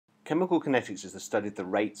Chemical kinetics is the study of the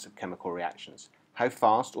rates of chemical reactions, how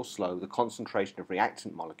fast or slow the concentration of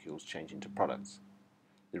reactant molecules change into products.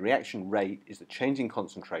 The reaction rate is the changing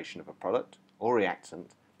concentration of a product or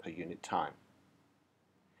reactant per unit time.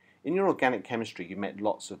 In your organic chemistry, you met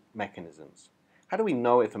lots of mechanisms. How do we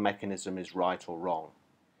know if a mechanism is right or wrong?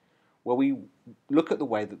 Well, we look at the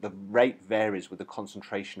way that the rate varies with the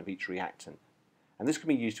concentration of each reactant, and this can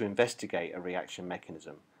be used to investigate a reaction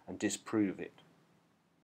mechanism and disprove it.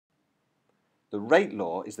 The rate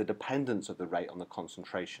law is the dependence of the rate on the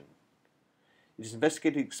concentration. It is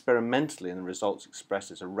investigated experimentally and the results expressed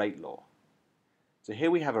as a rate law. So here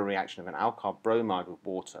we have a reaction of an alkyl bromide with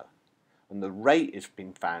water, and the rate is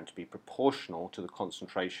being found to be proportional to the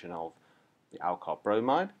concentration of the alkyl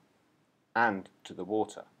bromide and to the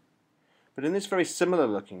water. But in this very similar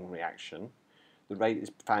looking reaction, the rate is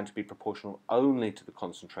found to be proportional only to the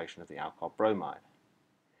concentration of the alkyl bromide.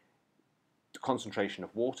 The concentration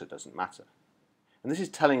of water doesn't matter. And this is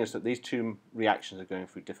telling us that these two reactions are going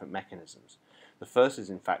through different mechanisms. The first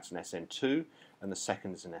is in fact an SN2 and the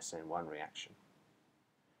second is an SN1 reaction.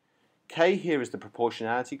 K here is the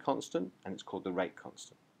proportionality constant and it's called the rate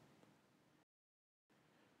constant.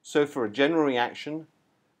 So for a general reaction,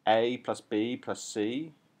 A plus B plus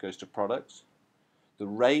C goes to products. The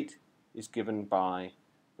rate is given by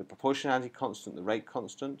the proportionality constant, the rate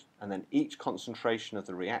constant, and then each concentration of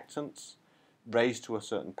the reactants raised to a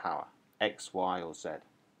certain power, X, Y, or Z.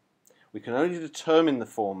 We can only determine the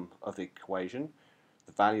form of the equation,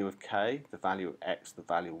 the value of K, the value of X, the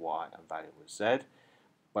value of Y, and value of Z,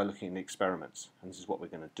 by looking at the experiments. And this is what we're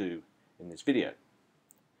going to do in this video.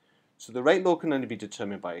 So the rate law can only be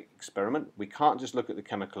determined by experiment. We can't just look at the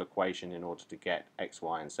chemical equation in order to get X,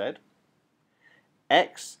 Y, and Z.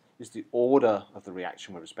 X is the order of the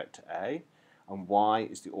reaction with respect to A, and Y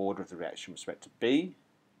is the order of the reaction with respect to B.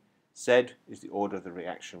 Z is the order of the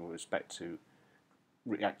reaction with respect to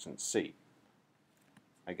reactant C.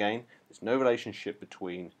 Again, there's no relationship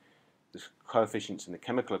between the coefficients in the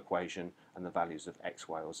chemical equation and the values of X,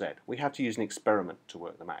 Y, or Z. We have to use an experiment to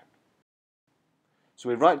work them out. So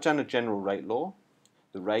we write down a general rate law.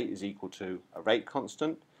 The rate is equal to a rate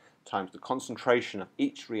constant times the concentration of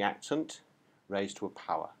each reactant raised to a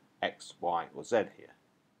power, X, Y, or Z here.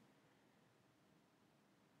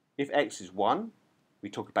 If X is 1, we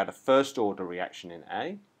talk about a first order reaction in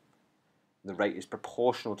A. The rate is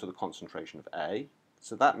proportional to the concentration of A.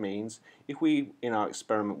 So that means if we, in our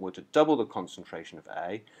experiment, were to double the concentration of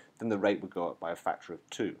A, then the rate would go up by a factor of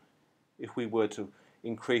 2. If we were to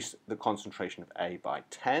increase the concentration of A by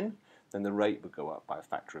 10, then the rate would go up by a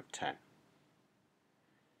factor of 10.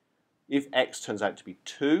 If X turns out to be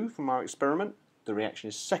 2 from our experiment, the reaction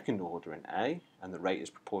is second order in A, and the rate is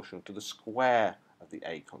proportional to the square of the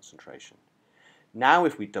A concentration. Now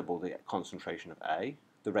if we double the concentration of A,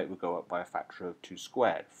 the rate would go up by a factor of 2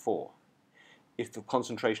 squared, 4. If the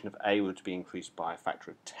concentration of A were to be increased by a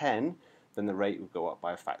factor of 10, then the rate would go up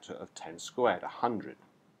by a factor of 10 squared, 100.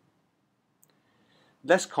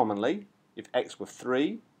 Less commonly, if X were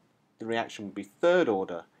 3, the reaction would be third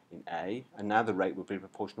order in A, and now the rate would be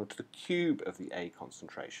proportional to the cube of the A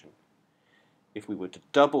concentration. If we were to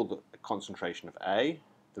double the concentration of A,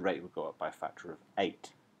 the rate would go up by a factor of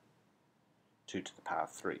 8, 2 to the power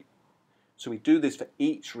of 3. So we do this for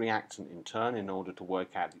each reactant in turn in order to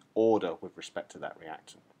work out the order with respect to that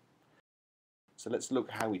reactant. So let's look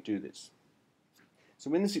at how we do this.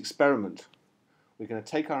 So in this experiment, we're going to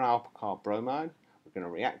take our alkyl bromide, we're going to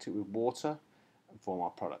react it with water and form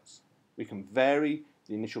our products. We can vary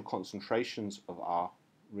the initial concentrations of our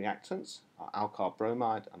reactants, our alkyl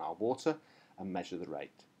bromide and our water, and measure the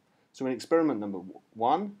rate. So in experiment number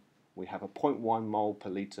 1, we have a 0.1 mole per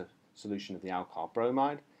litre solution of the alkyl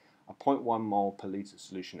bromide, a 0.1 mole per litre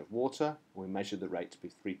solution of water. We measure the rate to be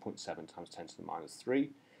 3.7 times 10 to the minus 3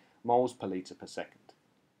 moles per litre per second.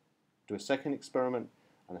 Do a second experiment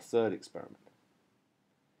and a third experiment.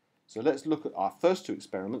 So let's look at our first two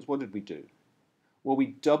experiments. What did we do? Well, we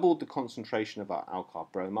doubled the concentration of our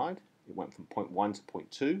alkyl bromide. It went from 0.1 to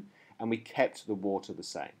 0.2, and we kept the water the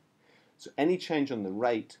same. So any change on the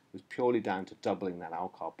rate was purely down to doubling that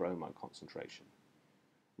alkyl bromide concentration.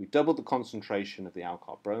 We doubled the concentration of the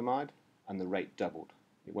alkyl bromide and the rate doubled.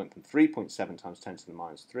 It went from 3.7 times 10 to the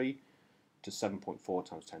minus 3 to 7.4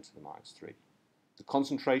 times 10 to the minus 3. The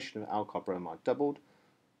concentration of alkyl bromide doubled,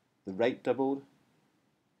 the rate doubled,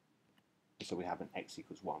 so we have an X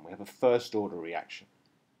equals 1. We have a first order reaction.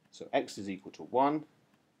 So X is equal to 1,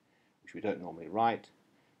 which we don't normally write.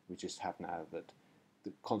 We just have now that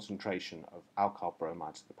the concentration of alkyl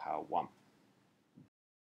bromide to the power 1.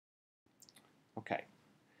 Okay.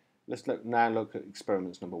 Let's now look at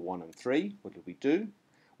experiments number 1 and 3. What did we do?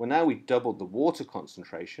 Well, now we doubled the water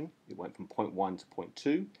concentration. It went from 0.1 to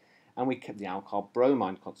 0.2, and we kept the alkyl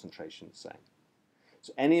bromide concentration the same.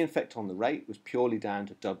 So any effect on the rate was purely down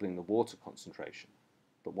to doubling the water concentration.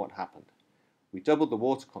 But what happened? We doubled the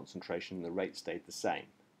water concentration and the rate stayed the same.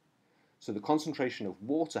 So the concentration of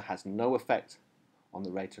water has no effect on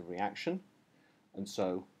the rate of reaction, and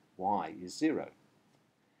so y is 0.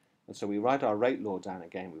 And so we write our rate law down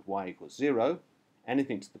again with y equals 0.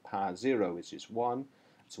 Anything to the power 0 is just 1.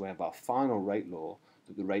 So we have our final rate law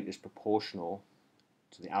that the rate is proportional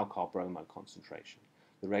to the alkyl bromide concentration.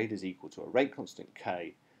 The rate is equal to a rate constant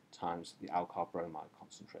K times the alkyl bromide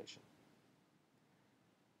concentration.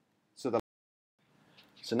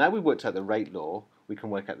 So now we've worked out the rate law, we can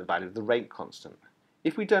work out the value of the rate constant.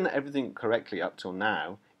 If we've done everything correctly up till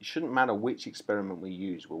now, it shouldn't matter which experiment we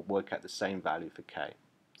use, we'll work out the same value for K.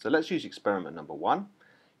 So let's use experiment number 1,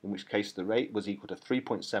 in which case the rate was equal to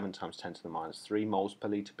 3.7 times 10 to the minus 3 moles per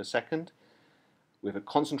litre per second, with a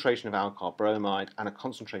concentration of alkyl bromide and a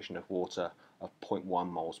concentration of water of 0.1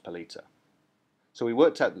 moles per litre. So we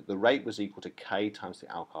worked out that the rate was equal to K times the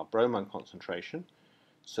alkyl bromide concentration,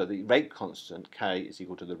 so the rate constant K is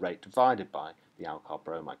equal to the rate divided by the alkyl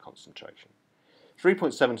bromide concentration.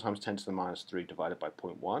 3.7 times 10 to the minus 3 divided by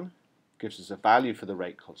 0.1 gives us a value for the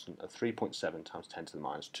rate constant of 3.7 times 10 to the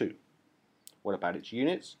minus 2. What about its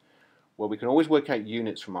units? Well, we can always work out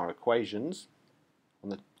units from our equations. On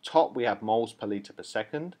the top we have moles per litre per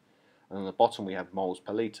second, and on the bottom we have moles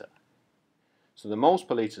per litre. So the moles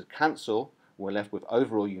per litre cancel, and we're left with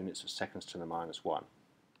overall units of seconds to the minus 1.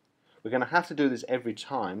 We're going to have to do this every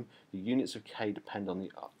time. The units of K depend on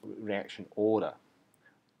the reaction order.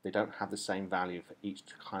 They don't have the same value for each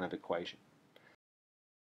kind of equation.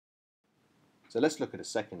 So let's look at a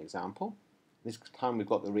second example. This time we've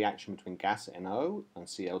got the reaction between gas NO and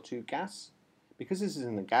Cl2 gas. Because this is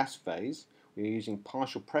in the gas phase, we're using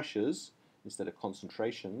partial pressures instead of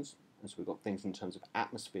concentrations, and so we've got things in terms of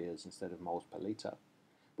atmospheres instead of moles per litre.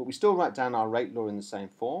 But we still write down our rate law in the same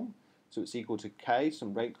form. So it's equal to K,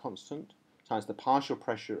 some rate constant, times the partial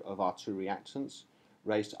pressure of our two reactants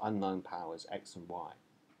raised to unknown powers x and y.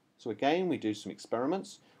 So again, we do some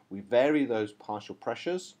experiments, we vary those partial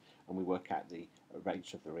pressures, and we work out the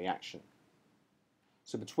rate of the reaction.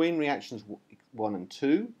 So between reactions 1 and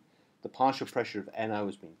 2, the partial pressure of NO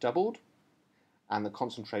has been doubled, and the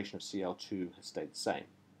concentration of Cl2 has stayed the same.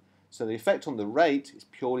 So the effect on the rate is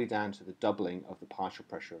purely down to the doubling of the partial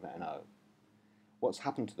pressure of NO. What's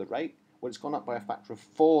happened to the rate? Well, it's gone up by a factor of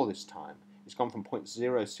 4 this time. It's gone from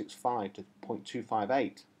 0.065 to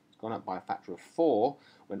 0.258. It's gone up by a factor of 4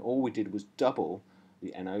 when all we did was double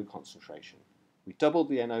the NO concentration. We doubled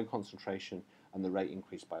the NO concentration and the rate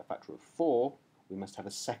increased by a factor of 4. We must have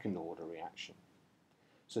a second order reaction.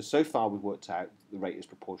 So far we've worked out the rate is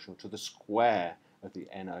proportional to the square of the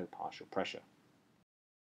NO partial pressure.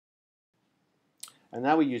 And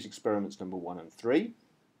now we use experiments number 1 and 3.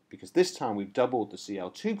 Because this time we've doubled the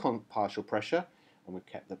Cl2 partial pressure and we've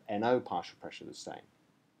kept the NO partial pressure the same.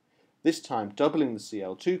 This time doubling the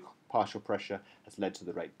Cl2 partial pressure has led to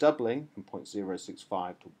the rate doubling from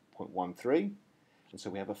 0.065 to 0.13, and so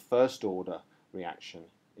we have a first order reaction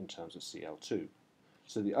in terms of Cl2.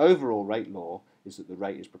 So the overall rate law is that the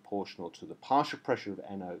rate is proportional to the partial pressure of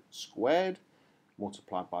NO squared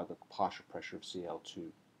multiplied by the partial pressure of Cl2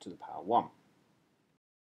 to the power 1.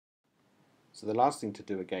 So the last thing to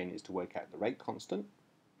do again is to work out the rate constant.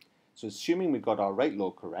 So assuming we've got our rate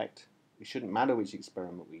law correct, it shouldn't matter which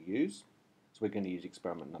experiment we use. So we're going to use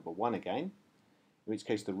experiment number 1 again, in which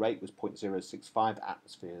case the rate was 0.065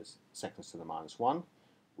 atmospheres seconds to the minus 1,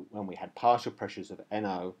 when we had partial pressures of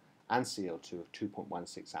NO and Cl2 of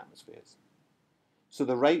 2.16 atmospheres. So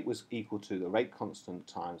the rate was equal to the rate constant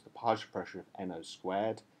times the partial pressure of NO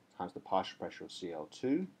squared times the partial pressure of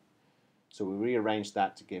Cl2. So we rearrange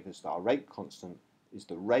that to give us that our rate constant is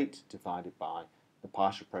the rate divided by the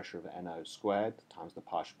partial pressure of NO squared times the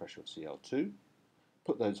partial pressure of Cl2.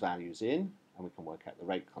 Put those values in and we can work out the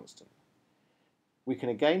rate constant. We can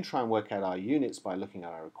again try and work out our units by looking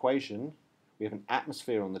at our equation. We have an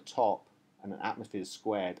atmosphere on the top and an atmosphere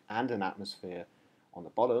squared and an atmosphere on the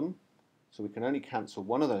bottom. So we can only cancel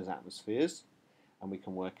one of those atmospheres and we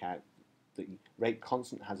can work out the rate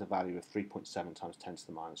constant has a value of 3.7 times 10 to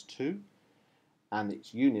the minus 2. And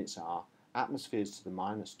its units are atmospheres to the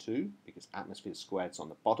minus 2, because atmospheres squared is on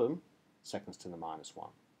the bottom, seconds to the minus 1.